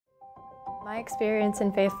My experience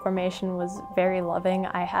in faith formation was very loving.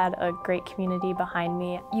 I had a great community behind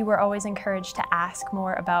me. You were always encouraged to ask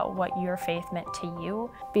more about what your faith meant to you,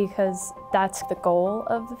 because that's the goal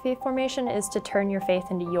of the faith formation, is to turn your faith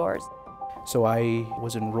into yours. So I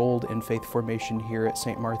was enrolled in faith formation here at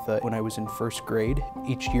St. Martha when I was in first grade.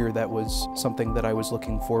 Each year that was something that I was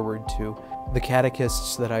looking forward to. The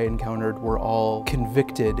catechists that I encountered were all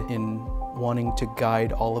convicted in wanting to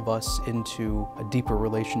guide all of us into a deeper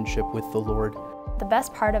relationship with the Lord. The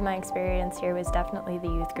best part of my experience here was definitely the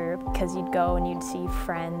youth group, because you'd go and you'd see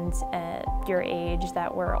friends at your age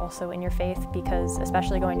that were also in your faith, because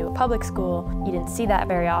especially going to a public school, you didn't see that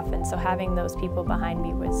very often, so having those people behind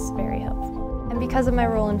me was very helpful. And because of my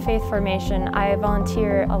role in faith formation, I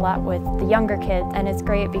volunteer a lot with the younger kids, and it's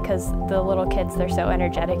great because the little kids, they're so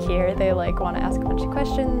energetic here. They want to ask a bunch of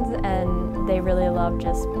questions, and they really love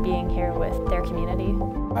just being here with their community.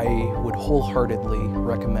 I would wholeheartedly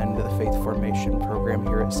recommend the faith formation program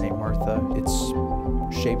here at St. Martha. It's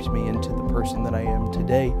shaped me into the person that I am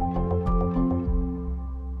today.